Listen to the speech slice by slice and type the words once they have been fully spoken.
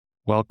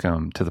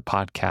Welcome to the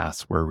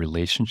podcast where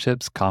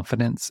relationships,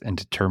 confidence, and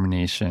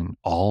determination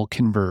all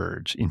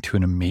converge into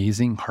an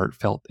amazing,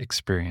 heartfelt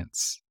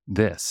experience.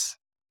 This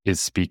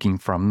is Speaking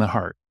from the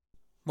Heart.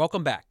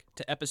 Welcome back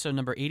to episode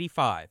number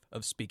 85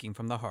 of Speaking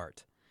from the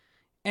Heart.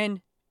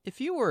 And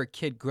if you were a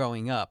kid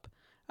growing up,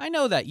 I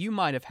know that you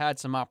might have had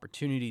some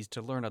opportunities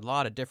to learn a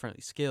lot of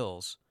different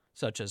skills,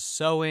 such as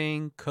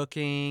sewing,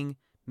 cooking,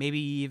 maybe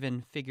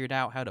even figured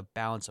out how to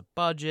balance a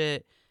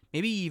budget,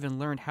 maybe even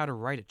learned how to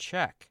write a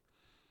check.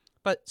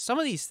 But some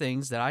of these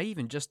things that I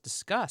even just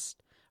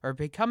discussed are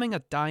becoming a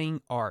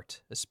dying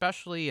art,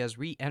 especially as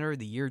we enter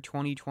the year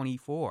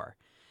 2024.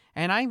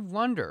 And I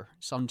wonder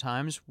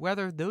sometimes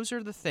whether those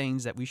are the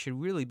things that we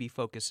should really be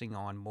focusing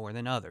on more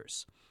than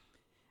others.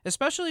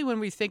 Especially when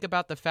we think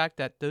about the fact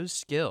that those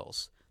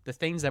skills, the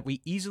things that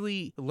we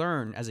easily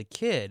learn as a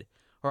kid,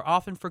 are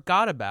often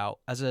forgot about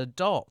as an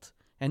adult.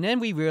 And then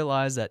we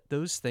realize that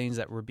those things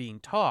that were being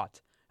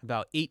taught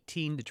about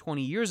 18 to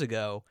 20 years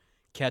ago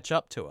catch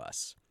up to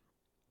us.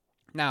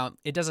 Now,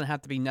 it doesn't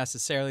have to be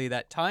necessarily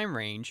that time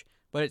range,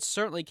 but it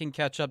certainly can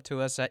catch up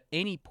to us at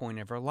any point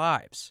of our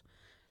lives.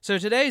 So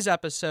today's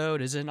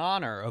episode is in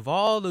honor of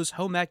all those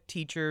home ec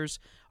teachers,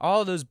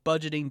 all those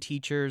budgeting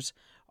teachers,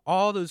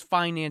 all those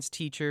finance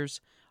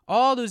teachers,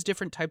 all those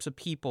different types of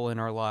people in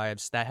our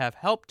lives that have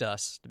helped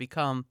us to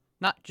become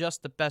not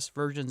just the best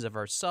versions of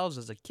ourselves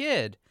as a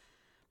kid,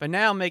 but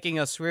now making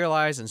us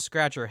realize and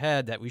scratch our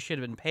head that we should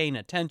have been paying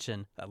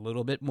attention a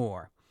little bit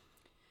more.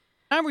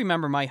 I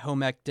remember my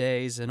home ec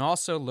days and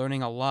also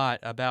learning a lot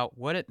about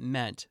what it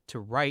meant to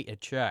write a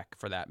check,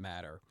 for that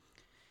matter.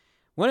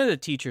 One of the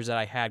teachers that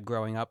I had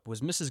growing up was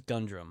Mrs.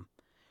 Gundrum.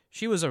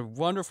 She was a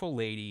wonderful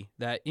lady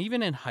that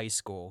even in high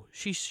school,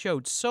 she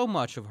showed so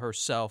much of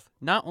herself,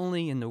 not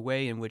only in the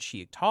way in which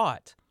she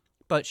taught,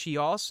 but she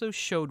also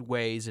showed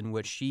ways in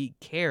which she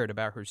cared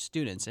about her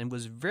students and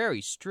was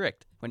very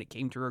strict when it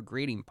came to her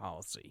grading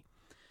policy.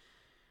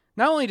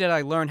 Not only did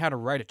I learn how to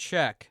write a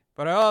check,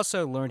 but I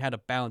also learned how to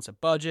balance a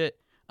budget,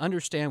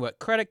 understand what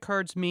credit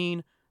cards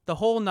mean, the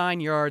whole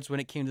 9 yards when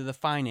it came to the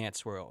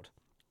finance world.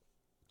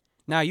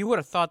 Now, you would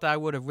have thought that I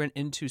would have went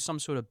into some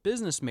sort of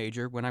business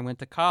major when I went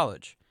to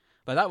college,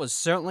 but that was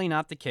certainly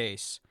not the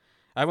case.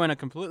 I went a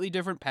completely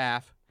different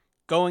path,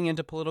 going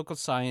into political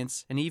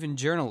science and even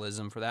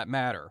journalism for that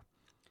matter.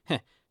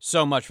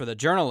 So much for the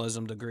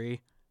journalism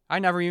degree. I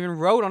never even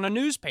wrote on a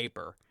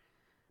newspaper.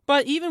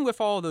 But even with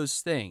all those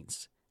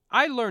things,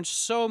 I learned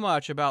so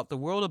much about the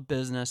world of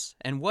business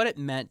and what it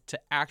meant to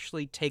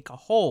actually take a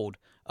hold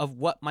of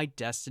what my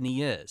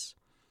destiny is.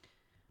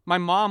 My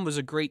mom was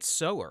a great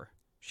sewer.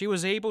 She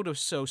was able to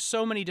sew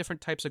so many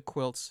different types of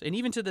quilts, and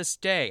even to this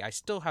day, I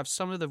still have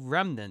some of the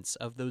remnants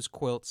of those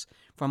quilts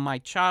from my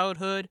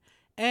childhood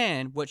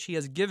and what she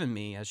has given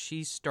me as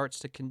she starts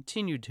to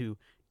continue to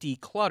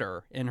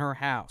declutter in her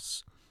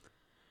house.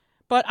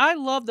 But I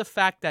love the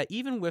fact that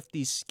even with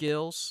these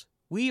skills,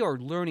 we are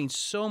learning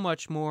so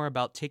much more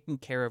about taking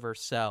care of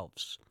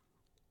ourselves.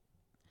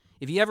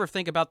 If you ever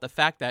think about the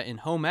fact that in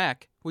home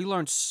ec, we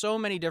learned so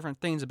many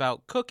different things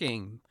about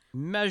cooking,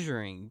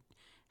 measuring,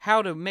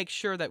 how to make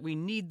sure that we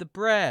knead the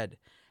bread,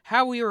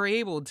 how we were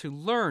able to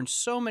learn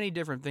so many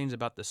different things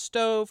about the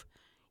stove,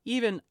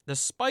 even the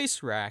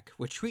spice rack,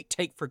 which we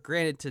take for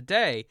granted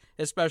today,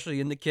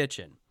 especially in the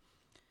kitchen.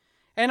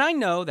 And I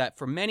know that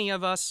for many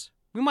of us,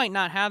 we might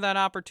not have that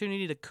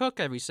opportunity to cook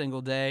every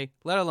single day,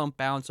 let alone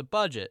balance a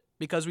budget,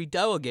 because we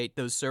delegate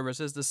those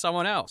services to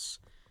someone else.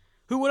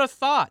 Who would have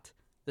thought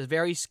the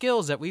very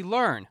skills that we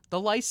learn, the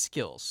life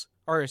skills,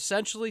 are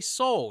essentially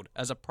sold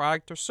as a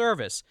product or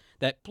service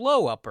that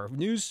blow up our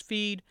news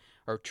feed,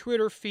 our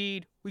Twitter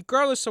feed,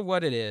 regardless of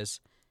what it is,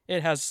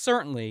 it has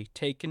certainly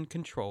taken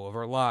control of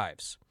our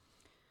lives.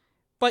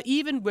 But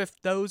even with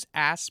those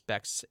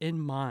aspects in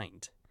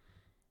mind,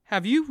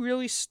 have you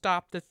really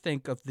stopped to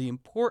think of the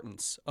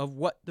importance of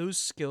what those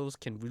skills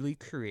can really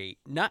create,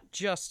 not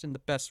just in the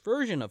best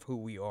version of who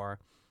we are,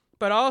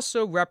 but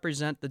also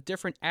represent the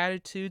different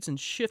attitudes and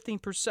shifting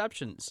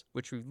perceptions,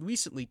 which we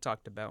recently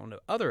talked about in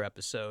another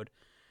episode,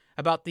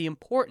 about the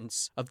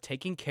importance of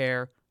taking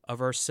care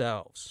of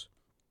ourselves.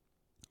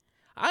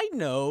 I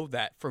know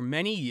that for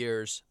many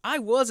years, I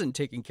wasn't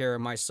taking care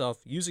of myself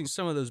using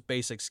some of those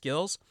basic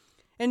skills,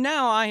 and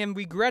now I am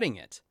regretting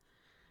it.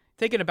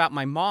 Thinking about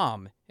my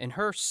mom and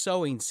her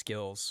sewing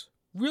skills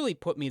really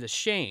put me to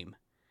shame.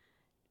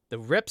 The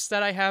rips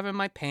that I have in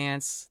my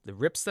pants, the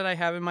rips that I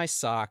have in my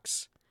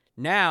socks,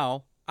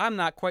 now I'm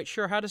not quite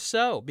sure how to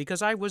sew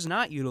because I was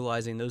not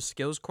utilizing those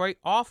skills quite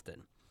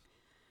often.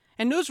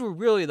 And those were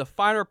really the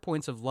finer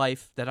points of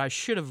life that I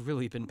should have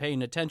really been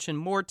paying attention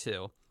more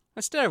to,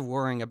 instead of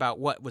worrying about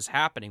what was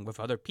happening with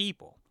other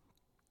people.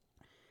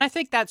 I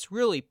think that's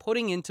really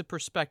putting into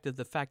perspective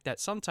the fact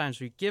that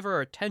sometimes we give our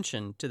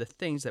attention to the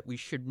things that we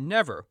should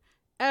never,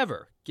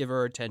 ever give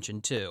our attention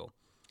to.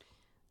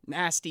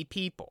 Nasty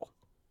people,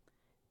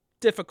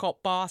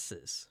 difficult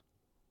bosses,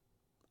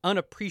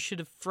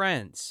 unappreciative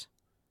friends,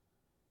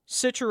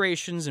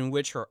 situations in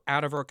which are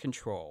out of our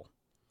control.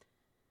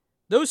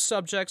 Those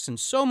subjects and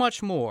so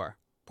much more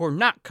were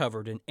not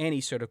covered in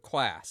any sort of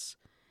class.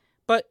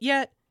 But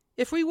yet,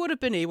 if we would have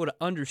been able to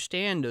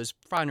understand those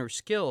finer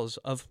skills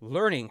of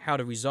learning how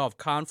to resolve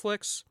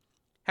conflicts,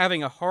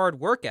 having a hard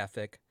work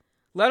ethic,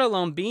 let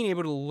alone being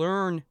able to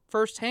learn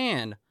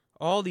firsthand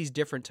all these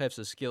different types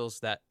of skills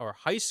that our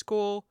high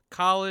school,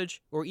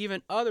 college, or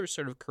even other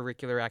sort of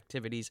curricular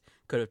activities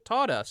could have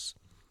taught us,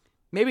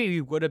 maybe we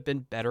would have been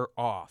better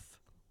off.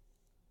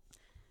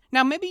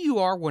 Now, maybe you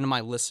are one of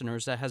my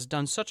listeners that has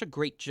done such a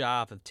great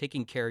job of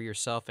taking care of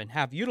yourself and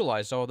have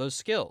utilized all those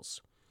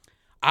skills.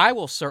 I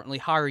will certainly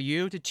hire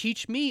you to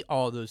teach me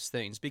all those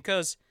things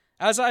because,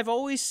 as I've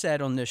always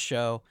said on this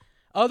show,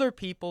 other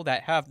people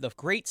that have the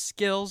great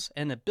skills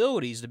and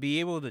abilities to be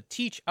able to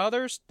teach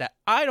others that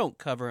I don't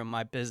cover in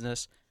my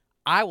business,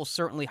 I will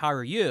certainly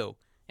hire you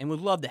and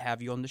would love to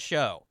have you on the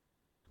show.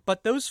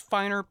 But those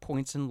finer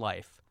points in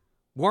life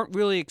weren't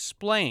really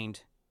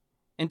explained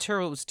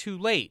until it was too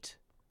late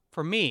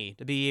for me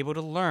to be able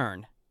to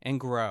learn and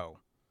grow.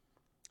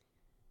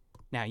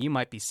 Now, you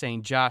might be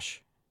saying,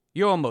 Josh,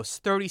 you're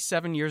almost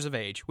 37 years of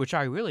age, which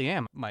I really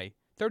am. My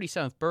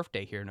 37th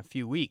birthday here in a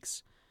few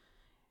weeks.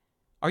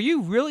 Are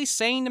you really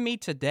saying to me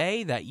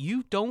today that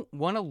you don't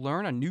want to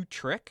learn a new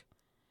trick?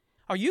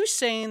 Are you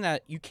saying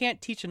that you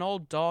can't teach an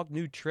old dog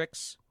new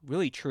tricks?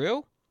 Really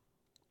true?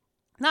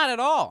 Not at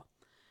all.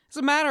 As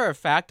a matter of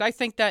fact, I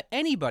think that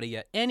anybody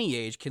at any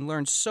age can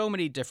learn so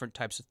many different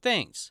types of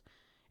things.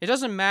 It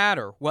doesn't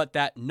matter what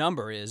that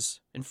number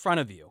is in front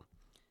of you.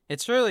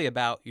 It's really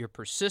about your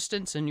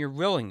persistence and your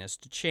willingness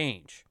to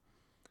change.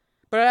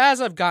 But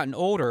as I've gotten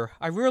older,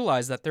 I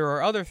realize that there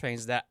are other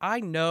things that I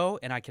know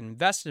and I can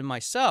invest in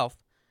myself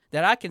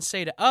that I can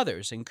say to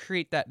others and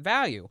create that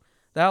value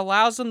that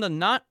allows them to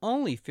not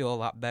only feel a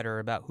lot better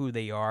about who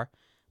they are,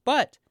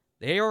 but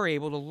they are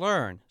able to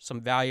learn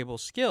some valuable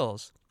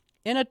skills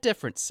in a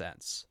different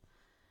sense.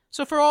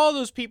 So for all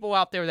those people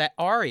out there that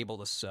are able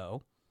to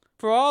sew,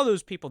 for all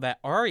those people that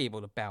are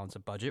able to balance a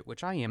budget,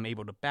 which I am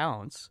able to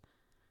balance,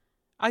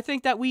 I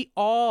think that we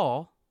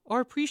all are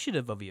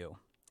appreciative of you.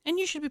 And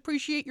you should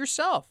appreciate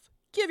yourself.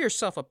 Give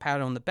yourself a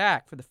pat on the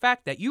back for the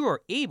fact that you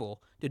are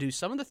able to do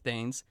some of the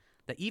things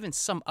that even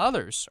some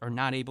others are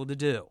not able to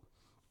do.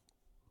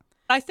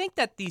 I think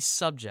that these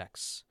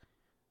subjects,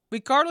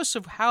 regardless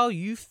of how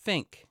you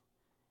think,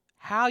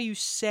 how you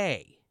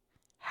say,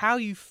 how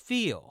you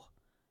feel,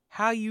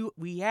 how you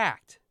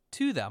react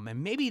to them,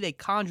 and maybe they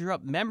conjure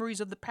up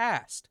memories of the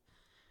past,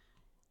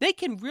 they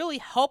can really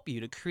help you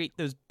to create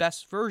those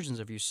best versions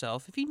of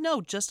yourself if you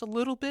know just a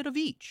little bit of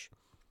each.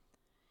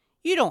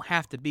 You don't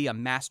have to be a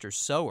master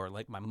sewer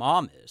like my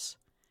mom is,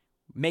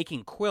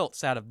 making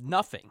quilts out of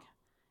nothing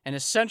and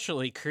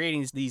essentially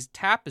creating these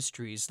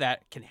tapestries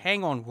that can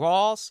hang on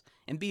walls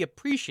and be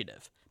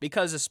appreciative.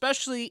 Because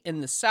especially in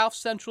the south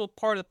central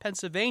part of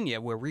Pennsylvania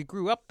where we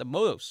grew up the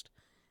most,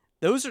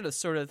 those are the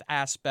sort of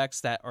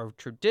aspects that are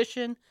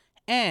tradition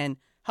and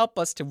help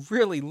us to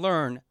really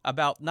learn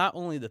about not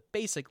only the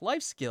basic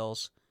life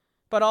skills,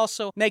 but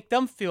also make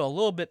them feel a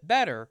little bit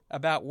better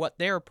about what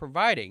they're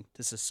providing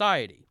to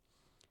society.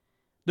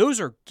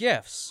 Those are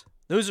gifts.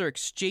 Those are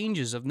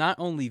exchanges of not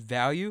only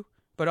value,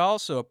 but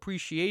also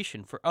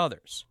appreciation for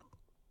others.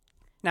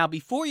 Now,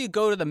 before you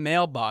go to the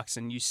mailbox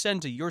and you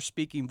send to Your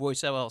Speaking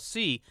Voice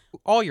LLC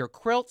all your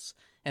quilts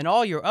and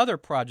all your other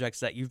projects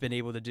that you've been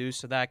able to do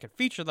so that I can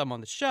feature them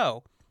on the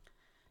show,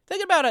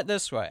 think about it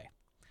this way.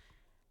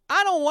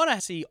 I don't want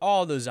to see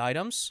all those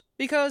items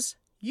because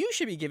you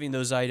should be giving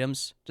those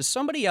items to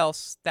somebody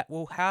else that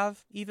will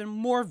have even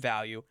more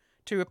value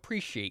to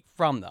appreciate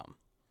from them.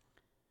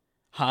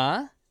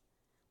 Huh?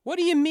 What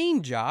do you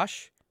mean,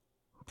 Josh?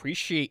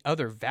 Appreciate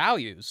other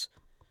values?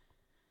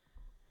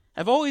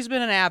 I've always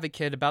been an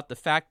advocate about the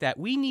fact that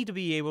we need to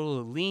be able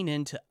to lean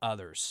into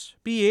others,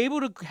 be able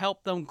to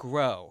help them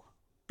grow,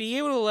 be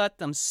able to let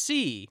them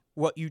see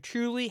what you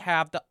truly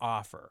have to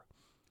offer.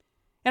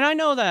 And I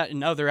know that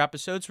in other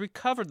episodes we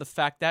covered the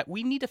fact that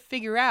we need to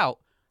figure out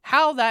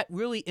how that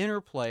really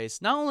interplays,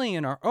 not only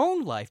in our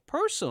own life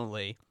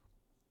personally,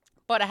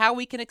 but how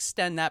we can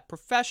extend that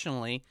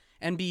professionally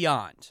and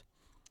beyond.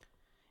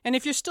 And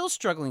if you're still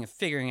struggling with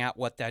figuring out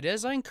what that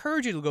is, I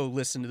encourage you to go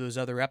listen to those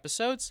other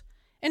episodes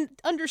and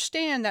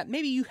understand that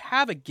maybe you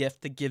have a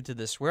gift to give to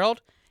this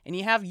world and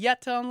you have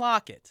yet to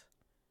unlock it.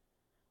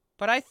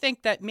 But I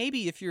think that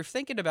maybe if you're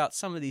thinking about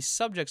some of these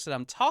subjects that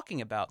I'm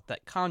talking about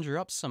that conjure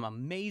up some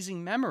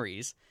amazing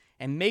memories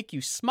and make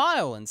you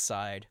smile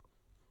inside,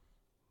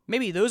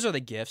 maybe those are the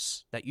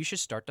gifts that you should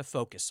start to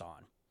focus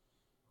on.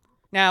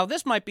 Now,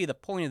 this might be the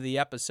point of the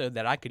episode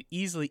that I could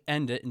easily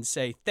end it and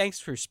say, thanks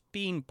for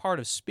being part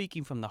of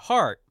Speaking from the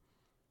Heart.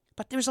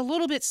 But there's a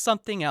little bit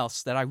something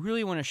else that I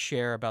really want to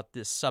share about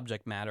this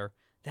subject matter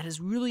that is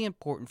really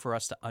important for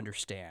us to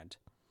understand.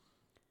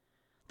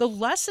 The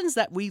lessons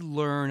that we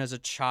learn as a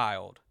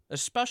child,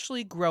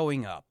 especially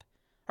growing up,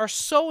 are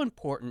so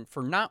important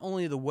for not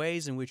only the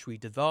ways in which we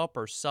develop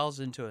ourselves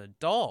into an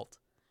adult,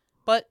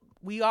 but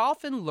we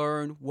often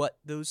learn what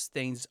those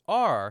things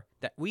are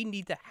that we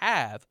need to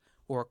have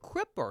or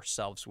equip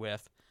ourselves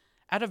with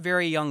at a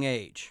very young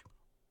age.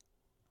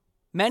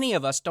 Many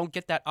of us don't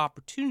get that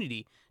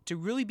opportunity to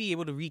really be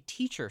able to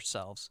reteach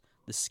ourselves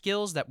the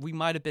skills that we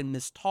might have been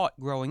mistaught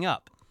growing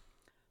up.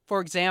 For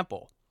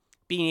example,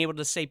 being able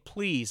to say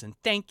please and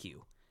thank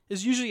you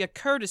is usually a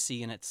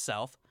courtesy in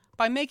itself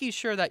by making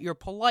sure that you're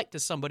polite to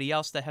somebody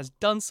else that has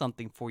done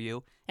something for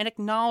you and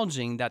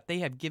acknowledging that they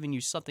have given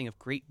you something of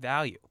great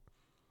value.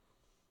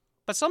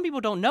 But some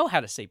people don't know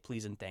how to say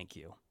please and thank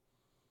you.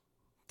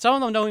 Some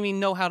of them don't even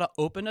know how to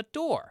open a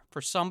door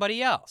for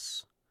somebody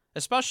else,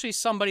 especially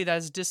somebody that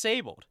is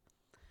disabled.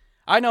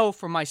 I know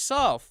for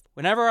myself,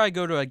 whenever I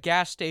go to a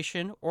gas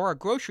station or a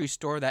grocery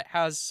store that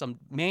has some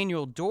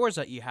manual doors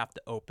that you have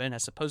to open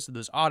as opposed to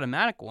those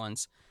automatic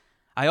ones,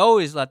 I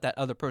always let that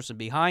other person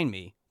behind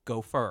me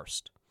go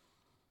first.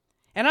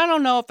 And I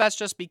don't know if that's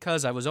just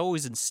because I was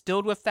always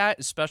instilled with that,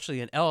 especially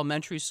in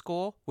elementary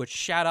school, which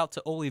shout out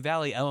to Ole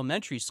Valley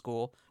Elementary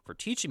School for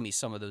teaching me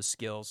some of those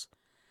skills.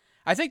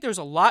 I think there's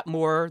a lot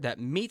more that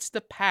meets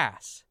the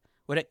pass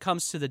when it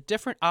comes to the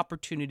different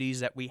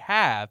opportunities that we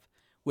have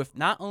with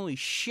not only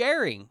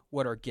sharing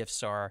what our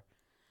gifts are,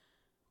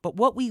 but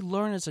what we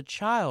learn as a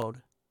child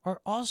are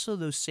also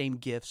those same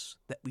gifts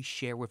that we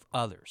share with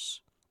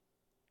others.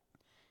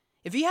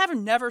 If you have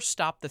never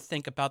stopped to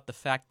think about the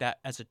fact that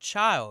as a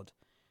child,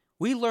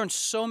 we learn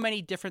so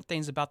many different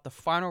things about the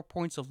finer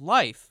points of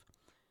life,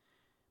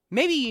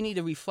 maybe you need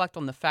to reflect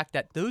on the fact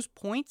that those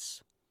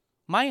points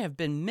might have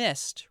been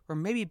missed or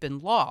maybe been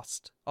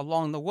lost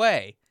along the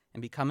way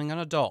in becoming an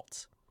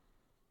adult.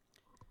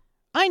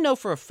 I know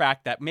for a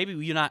fact that maybe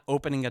you're not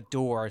opening a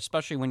door,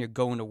 especially when you're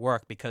going to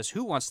work, because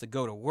who wants to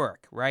go to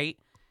work, right?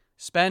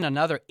 Spend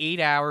another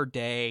 8-hour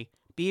day,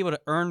 be able to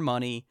earn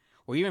money,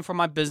 or even for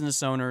my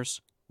business owners,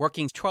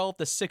 working 12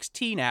 to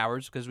 16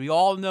 hours, because we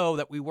all know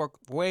that we work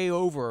way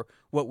over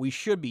what we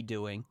should be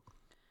doing.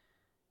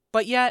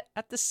 But yet,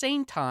 at the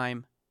same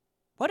time,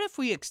 what if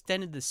we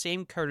extended the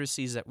same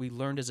courtesies that we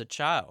learned as a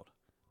child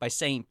by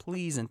saying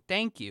please and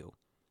thank you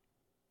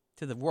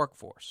to the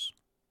workforce?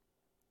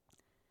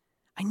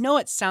 I know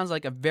it sounds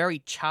like a very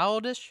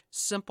childish,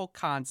 simple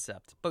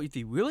concept, but if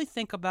you really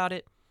think about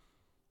it,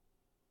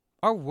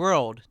 our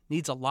world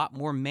needs a lot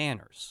more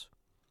manners.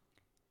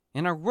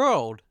 And our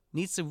world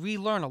needs to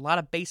relearn a lot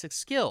of basic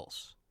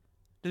skills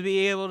to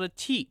be able to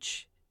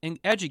teach and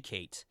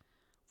educate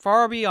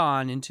far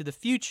beyond into the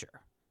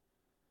future.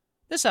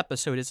 This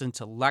episode isn't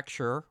to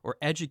lecture or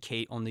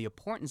educate on the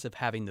importance of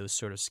having those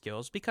sort of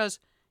skills, because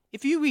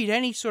if you read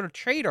any sort of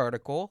trade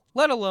article,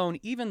 let alone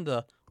even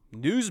the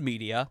news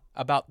media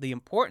about the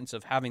importance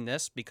of having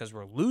this because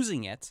we're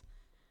losing it,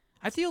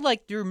 I feel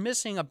like you're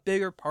missing a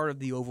bigger part of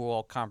the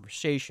overall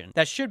conversation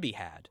that should be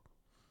had.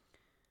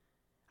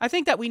 I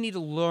think that we need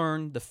to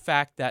learn the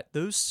fact that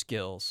those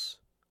skills,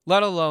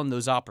 let alone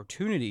those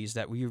opportunities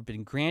that we've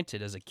been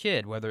granted as a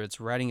kid, whether it's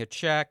writing a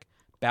check,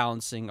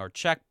 balancing our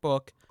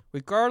checkbook,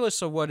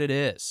 regardless of what it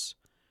is,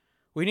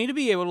 we need to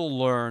be able to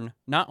learn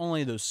not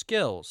only those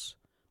skills,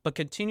 but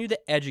continue to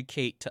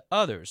educate to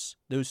others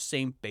those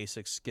same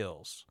basic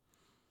skills.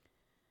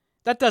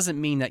 That doesn't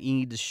mean that you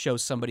need to show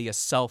somebody a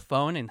cell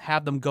phone and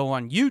have them go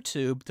on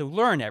YouTube to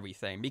learn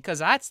everything, because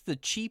that's the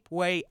cheap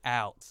way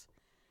out.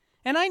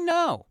 And I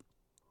know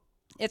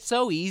it's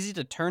so easy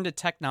to turn to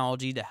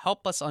technology to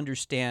help us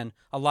understand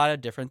a lot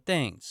of different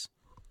things.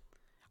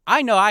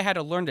 I know I had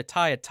to learn to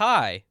tie a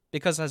tie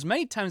because as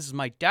many times as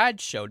my dad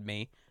showed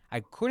me, I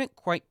couldn't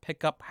quite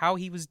pick up how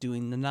he was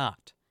doing the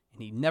knot,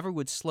 and he never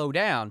would slow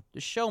down to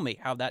show me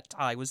how that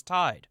tie was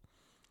tied.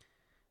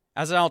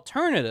 As an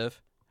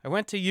alternative, I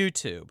went to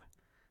YouTube,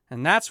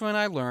 and that's when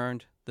I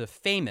learned the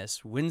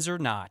famous Windsor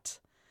knot.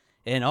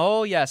 And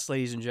oh yes,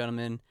 ladies and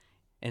gentlemen,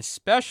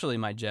 especially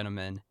my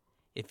gentlemen,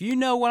 if you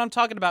know what I'm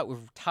talking about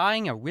with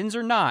tying a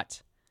Windsor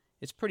knot,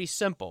 it's pretty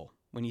simple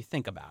when you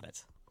think about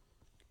it.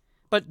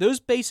 But those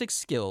basic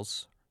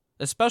skills,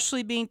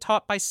 especially being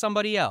taught by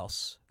somebody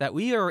else, that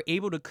we are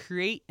able to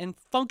create and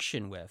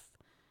function with,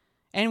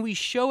 and we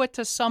show it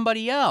to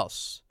somebody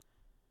else,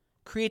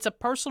 creates a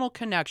personal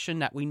connection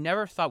that we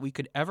never thought we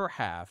could ever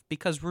have,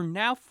 because we're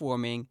now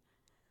forming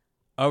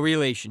a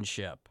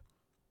relationship.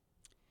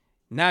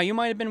 Now, you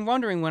might have been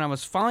wondering when I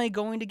was finally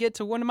going to get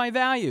to one of my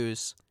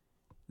values.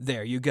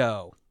 There you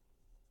go.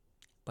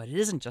 But it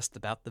isn't just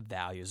about the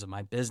values of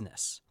my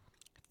business.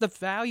 The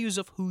values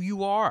of who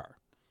you are.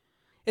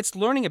 It's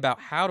learning about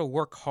how to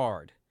work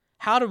hard,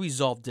 how to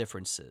resolve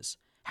differences,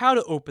 how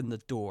to open the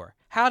door,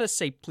 how to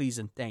say please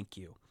and thank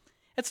you.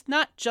 It's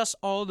not just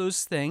all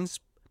those things,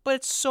 but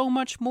it's so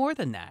much more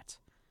than that.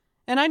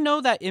 And I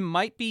know that it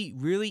might be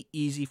really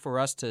easy for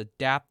us to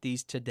adapt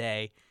these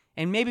today,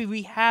 and maybe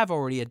we have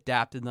already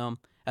adapted them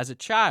as a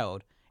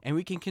child, and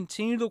we can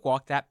continue to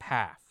walk that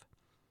path.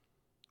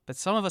 But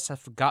some of us have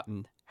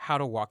forgotten how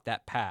to walk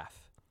that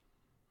path.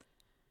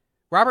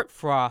 Robert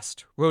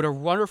Frost wrote a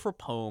wonderful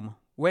poem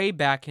way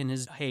back in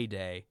his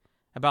heyday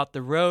about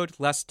the road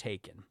less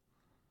taken.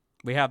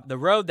 We have the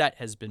road that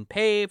has been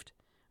paved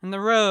and the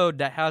road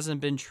that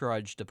hasn't been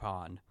trudged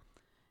upon.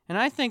 And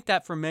I think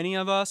that for many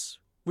of us,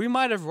 we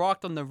might have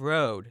walked on the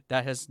road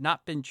that has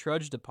not been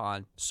trudged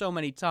upon so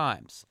many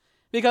times,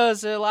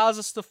 because it allows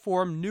us to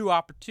form new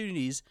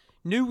opportunities,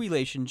 new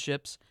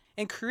relationships,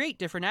 and create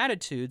different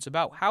attitudes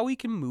about how we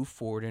can move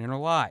forward in our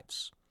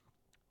lives.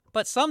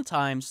 But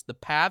sometimes the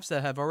paths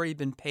that have already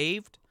been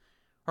paved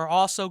are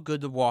also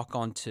good to walk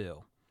on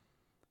too.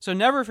 So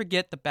never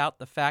forget about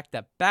the fact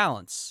that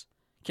balance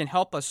can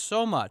help us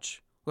so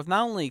much with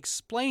not only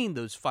explaining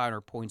those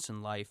finer points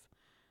in life,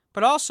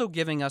 but also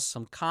giving us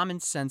some common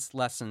sense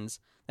lessons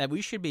that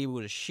we should be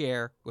able to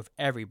share with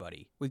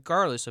everybody,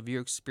 regardless of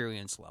your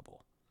experience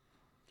level.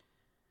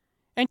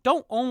 And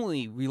don't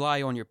only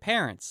rely on your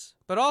parents,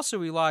 but also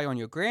rely on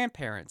your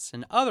grandparents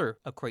and other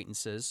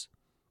acquaintances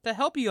to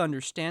help you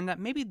understand that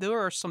maybe there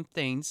are some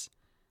things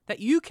that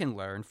you can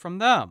learn from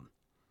them.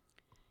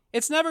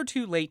 It's never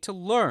too late to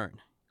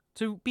learn,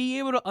 to be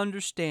able to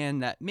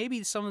understand that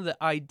maybe some of the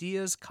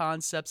ideas,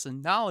 concepts,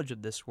 and knowledge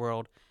of this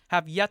world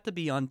have yet to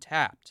be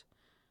untapped.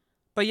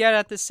 But yet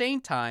at the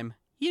same time,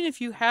 even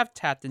if you have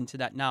tapped into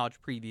that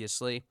knowledge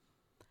previously,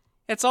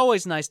 it's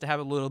always nice to have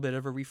a little bit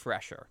of a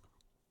refresher.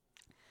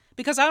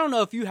 Because I don't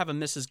know if you have a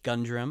Mrs.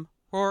 Gundrum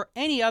or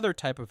any other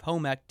type of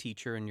home ec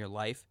teacher in your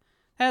life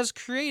that has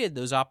created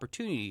those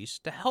opportunities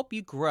to help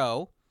you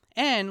grow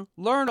and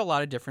learn a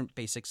lot of different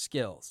basic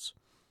skills.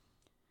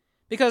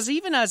 Because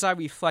even as I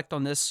reflect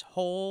on this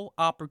whole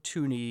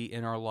opportunity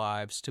in our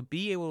lives to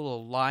be able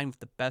to align with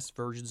the best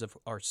versions of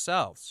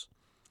ourselves,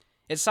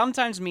 it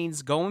sometimes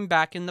means going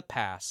back in the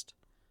past,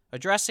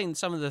 addressing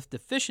some of the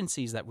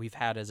deficiencies that we've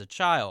had as a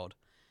child,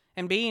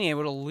 and being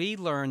able to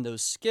relearn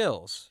those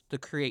skills to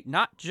create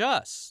not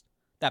just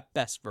that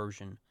best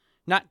version,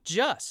 not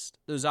just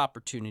those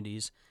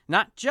opportunities,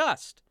 not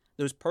just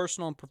those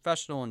personal and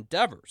professional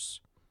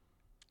endeavors.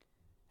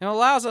 It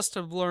allows us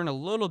to learn a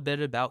little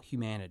bit about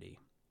humanity.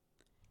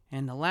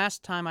 And the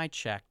last time I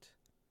checked,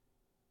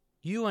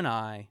 you and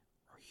I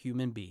are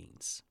human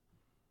beings.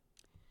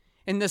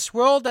 In this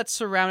world that's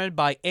surrounded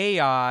by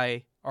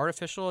AI,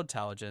 artificial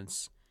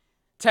intelligence,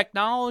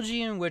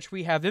 technology in which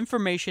we have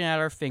information at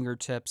our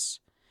fingertips,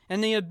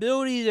 and the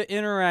ability to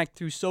interact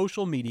through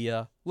social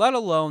media, let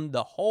alone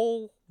the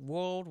whole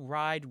world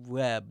wide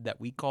web that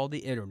we call the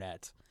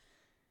internet,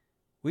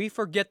 we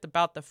forget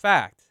about the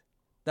fact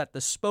that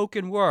the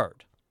spoken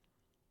word,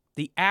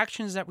 the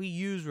actions that we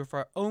use with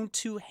our own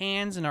two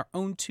hands and our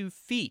own 2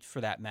 feet,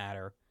 for that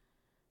matter,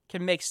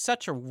 can make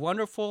such a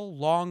wonderful,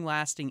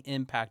 long-lasting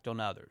impact on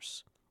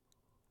others.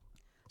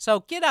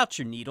 So get out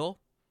your needle,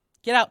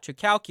 get out your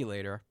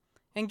calculator,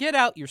 and get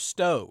out your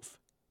stove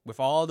with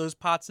all those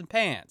pots and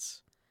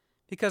pans.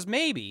 Because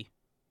maybe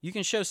you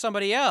can show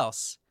somebody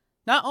else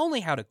not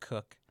only how to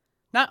cook,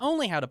 not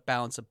only how to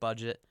balance a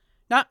budget,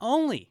 not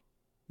only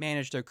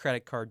manage their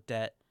credit card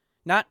debt,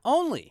 not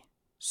only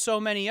so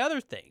many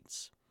other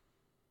things,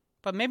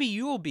 but maybe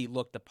you will be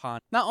looked upon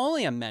not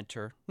only a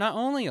mentor, not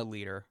only a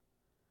leader,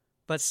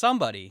 but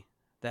somebody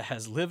that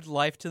has lived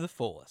life to the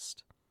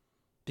fullest.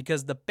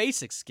 Because the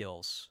basic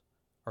skills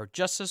are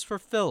just as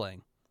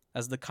fulfilling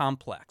as the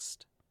complex.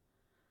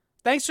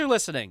 Thanks for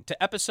listening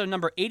to episode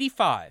number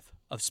 85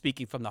 of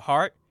Speaking from the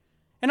Heart,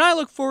 and I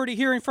look forward to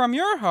hearing from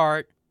your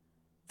heart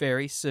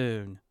very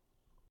soon.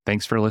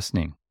 Thanks for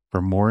listening.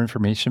 For more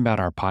information about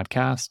our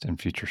podcast and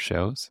future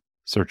shows,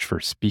 search for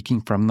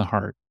Speaking from the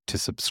Heart to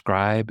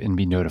subscribe and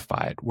be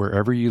notified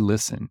wherever you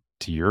listen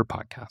to your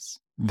podcasts.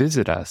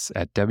 Visit us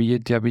at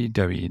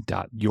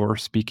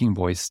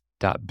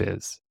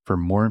www.yourspeakingvoice.biz for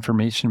more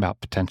information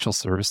about potential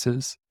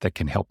services that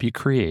can help you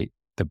create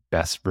the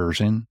best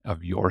version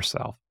of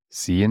yourself.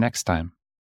 See you next time.